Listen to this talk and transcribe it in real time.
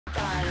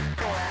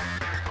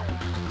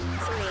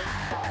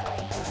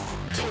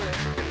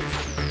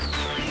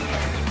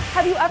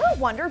Have you ever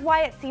wondered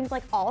why it seems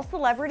like all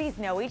celebrities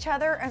know each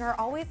other and are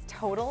always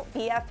total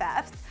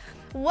BFFs?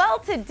 Well,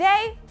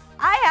 today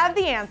I have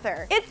the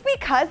answer. It's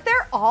because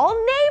they're all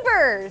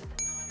neighbors.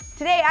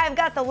 Today I've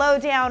got the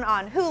lowdown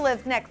on who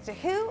lives next to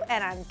who,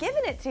 and I'm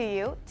giving it to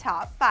you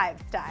top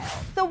 5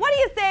 style. So what do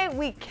you say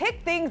we kick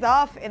things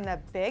off in the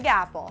Big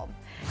Apple?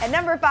 At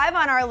number 5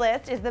 on our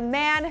list is the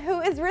man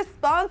who is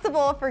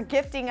responsible for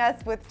gifting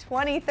us with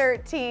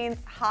 2013's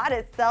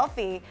hottest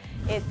selfie.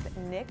 It's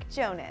Nick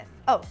Jonas.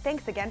 Oh,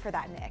 thanks again for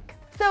that, Nick.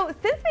 So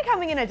since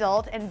becoming an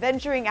adult and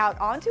venturing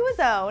out onto his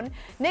own,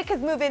 Nick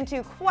has moved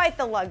into quite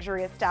the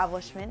luxury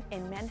establishment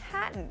in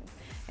Manhattan.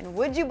 And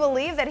would you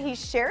believe that he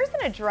shares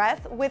an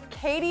address with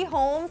Katie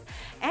Holmes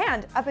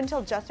and, up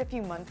until just a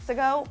few months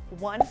ago,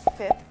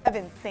 1/5 of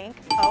NSYNC?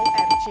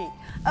 OMG.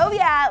 Oh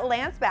yeah,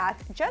 Lance Bass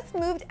just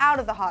moved out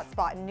of the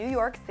hotspot in New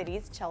York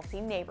City's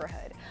Chelsea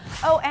neighborhood.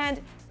 Oh,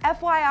 and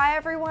FYI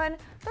everyone,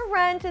 the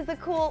rent is a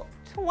cool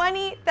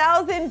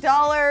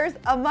 $20,000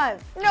 a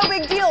month. No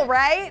big deal,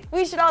 right?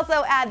 We should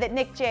also add that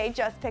Nick J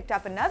just picked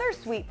up another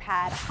sweet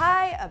pad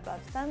high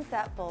above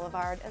Sunset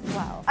Boulevard as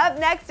well. Up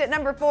next at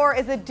number 4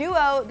 is a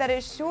duo that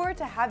is sure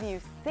to have you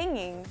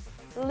singing,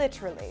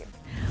 literally.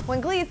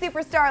 When Glee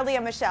superstar Lea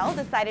Michele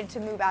decided to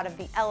move out of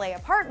the LA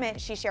apartment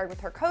she shared with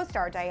her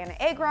co-star Diana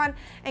Agron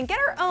and get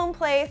her own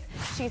place,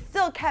 she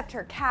still kept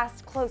her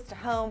cast close to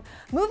home,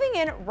 moving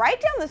in right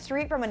down the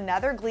street from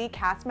another Glee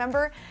cast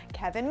member,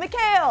 Kevin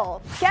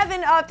McHale.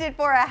 Kevin opted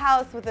for a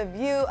house with a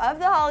view of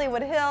the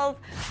Hollywood Hills,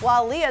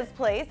 while Leah's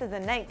place is a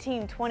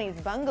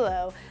 1920s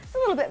bungalow. It's a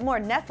little bit more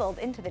nestled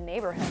into the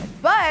neighborhood.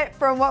 But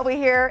from what we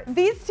hear,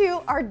 these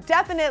two are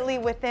definitely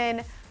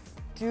within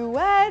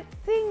duet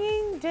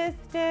singing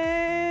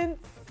distance.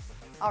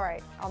 All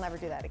right, I'll never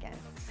do that again.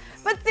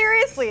 But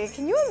seriously,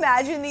 can you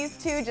imagine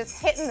these two just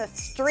hitting the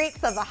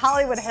streets of the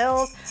Hollywood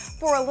Hills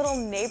for a little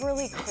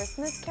neighborly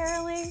Christmas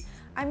caroling?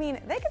 I mean,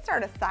 they could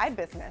start a side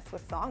business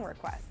with song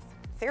requests.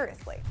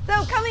 Seriously.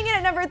 So coming in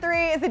at number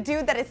 3 is a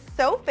dude that is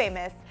so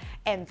famous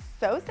and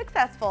so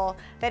successful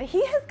that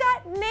he has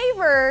got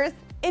neighbors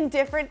in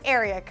different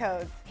area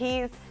codes.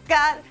 He's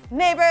got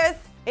neighbors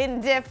in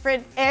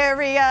different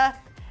area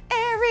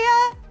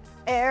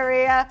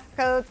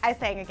codes. I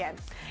sang again.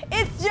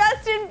 It's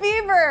Justin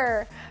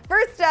Bieber.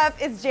 First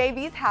up is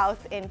JB's house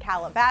in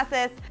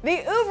Calabasas.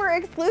 The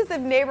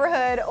uber-exclusive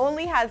neighborhood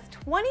only has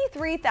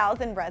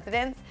 23,000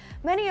 residents,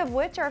 many of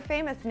which are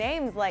famous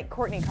names like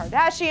Kourtney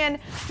Kardashian,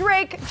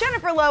 Drake,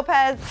 Jennifer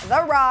Lopez,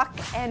 The Rock,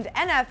 and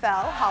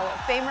NFL Hall of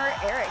Famer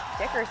Eric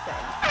Dickerson.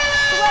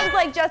 Celebs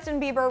like Justin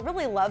Bieber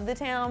really love the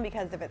town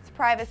because of its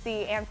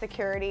privacy and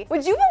security.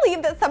 Would you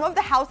believe that some of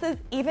the houses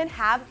even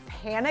have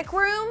panic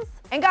rooms?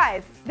 And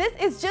guys, this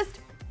is just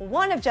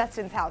one of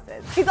Justin's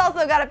houses. He's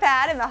also got a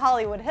pad in the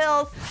Hollywood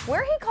Hills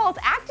where he calls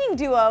acting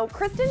duo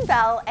Kristen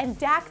Bell and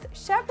Dax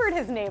Shepard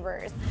his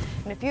neighbors.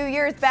 And a few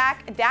years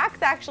back,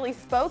 Dax actually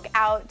spoke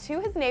out to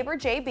his neighbor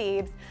Jay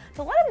Biebs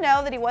to let him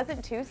know that he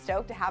wasn't too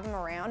stoked to have him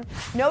around,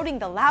 noting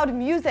the loud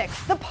music,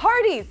 the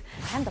parties,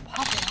 and the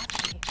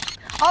popularity.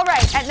 All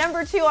right, at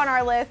number 2 on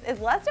our list is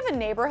less of a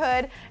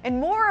neighborhood and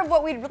more of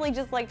what we'd really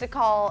just like to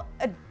call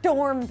a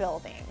dorm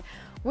building.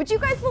 Would you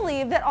guys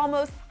believe that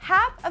almost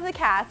half of the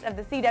cast of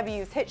the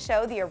CW's hit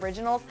show The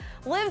Originals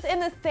lives in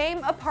the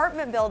same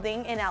apartment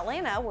building in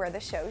Atlanta where the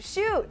show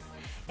shoots?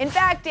 In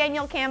fact,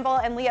 Daniel Campbell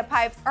and Leah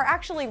Pipes are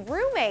actually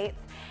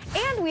roommates,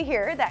 and we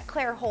hear that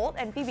Claire Holt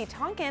and Phoebe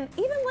Tonkin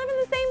even live in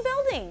the same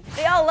building.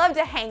 They all love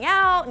to hang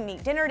out and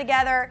eat dinner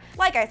together.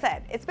 Like I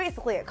said, it's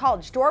basically a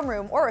college dorm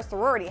room or a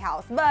sorority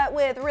house, but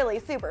with really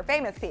super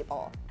famous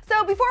people.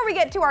 So before we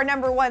get to our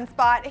number 1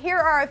 spot, here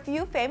are a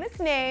few famous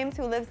names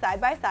who live side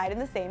by side in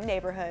the same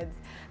neighborhoods.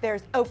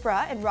 There's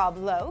Oprah and Rob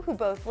Lowe, who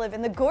both live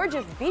in the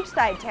gorgeous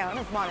beachside town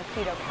of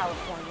Montecito,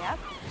 California.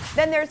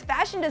 Then there's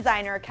fashion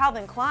designer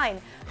Calvin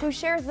Klein, who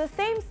shares the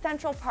same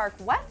Central Park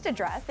West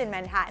address in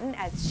Manhattan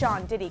as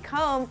Sean Diddy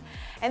Combs.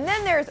 And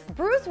then there's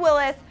Bruce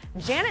Willis,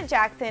 Janet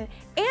Jackson,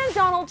 and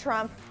Donald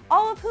Trump,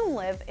 all of whom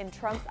live in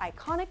Trump's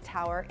iconic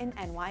tower in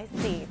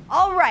NYC.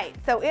 All right,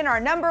 so in our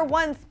number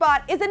 1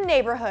 spot is a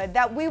neighborhood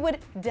that we would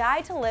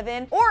die to live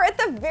in, or at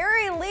the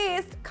very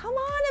least, come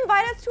on,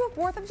 invite us to a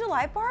 4th of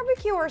July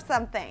barbecue or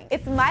something.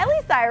 It's Miley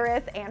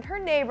Cyrus and her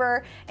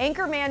neighbor,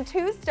 Anchorman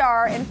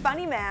 2-star and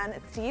funny man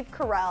Steve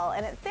Carell,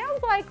 and it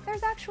sounds like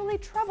there's actually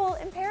trouble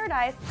in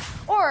paradise,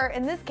 or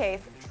in this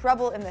case,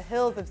 trouble in the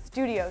hills of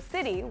Studio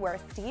City, where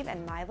Steve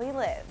and Miley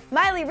live.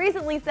 Miley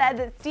recently said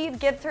that Steve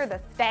gives her the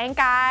stank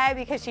eye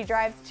because she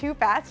drives too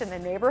fast in the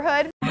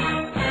neighborhood.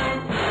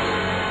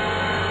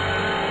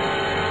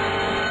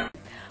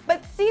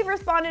 But Steve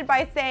responded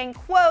by saying,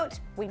 quote,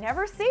 "We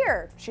never see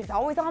her. She's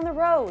always on the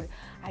road.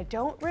 I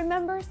don't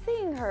remember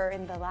seeing her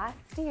in the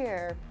last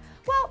year."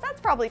 Well, that's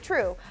probably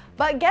true,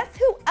 but guess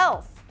who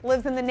else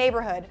lives in the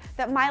neighborhood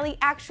that Miley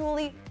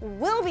actually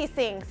will be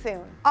seeing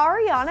soon?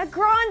 Ariana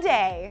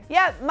Grande.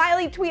 Yep,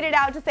 Miley tweeted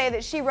out to say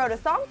that she wrote a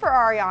song for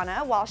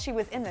Ariana while she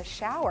was in the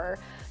shower,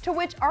 to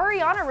which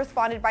Ariana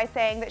responded by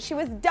saying that she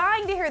was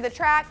dying to hear the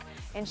track,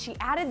 and she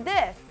added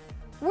this,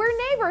 We're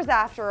neighbors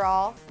after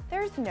all.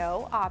 There's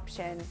no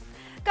option.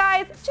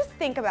 Guys, just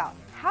think about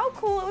how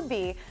cool it would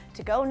be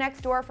to go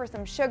next door for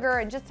some sugar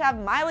and just have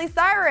Miley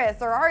Cyrus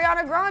or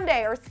Ariana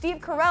Grande or Steve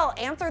Carell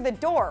answer the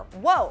door.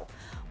 Whoa.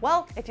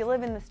 Well, if you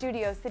live in the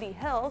Studio City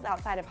Hills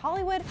outside of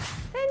Hollywood,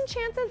 then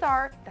chances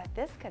are that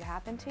this could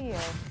happen to you.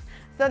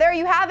 So there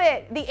you have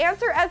it, the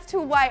answer as to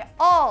why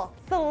all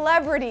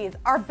celebrities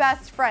are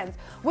best friends,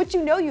 which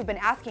you know you've been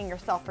asking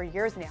yourself for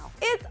years now.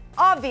 It's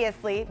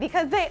obviously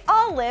because they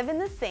all live in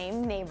the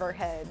same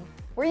neighborhoods.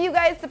 Were you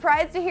guys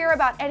surprised to hear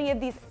about any of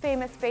these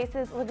famous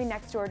faces living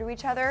next door to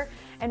each other?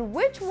 And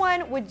which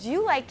one would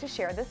you like to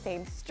share the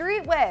same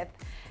street with?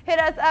 Hit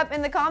us up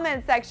in the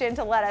comments section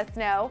to let us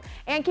know.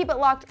 And keep it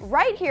locked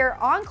right here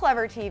on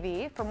Clevver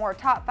TV for more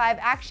Top 5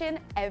 action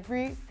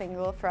every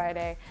single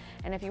Friday.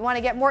 And if you want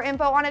to get more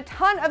info on a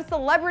ton of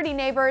celebrity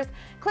neighbors,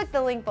 click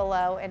the link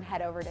below and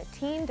head over to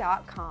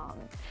teen.com.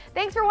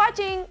 Thanks for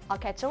watching. I'll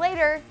catch you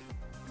later.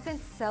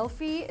 Since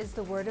selfie is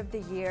the word of the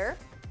year,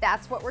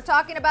 that's what we're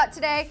talking about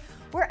today.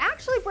 We're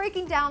actually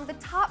breaking down the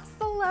top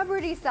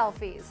celebrity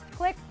selfies.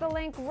 Click the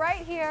link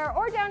right here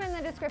or down in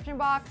the description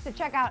box to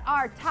check out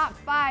our top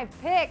 5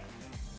 picks.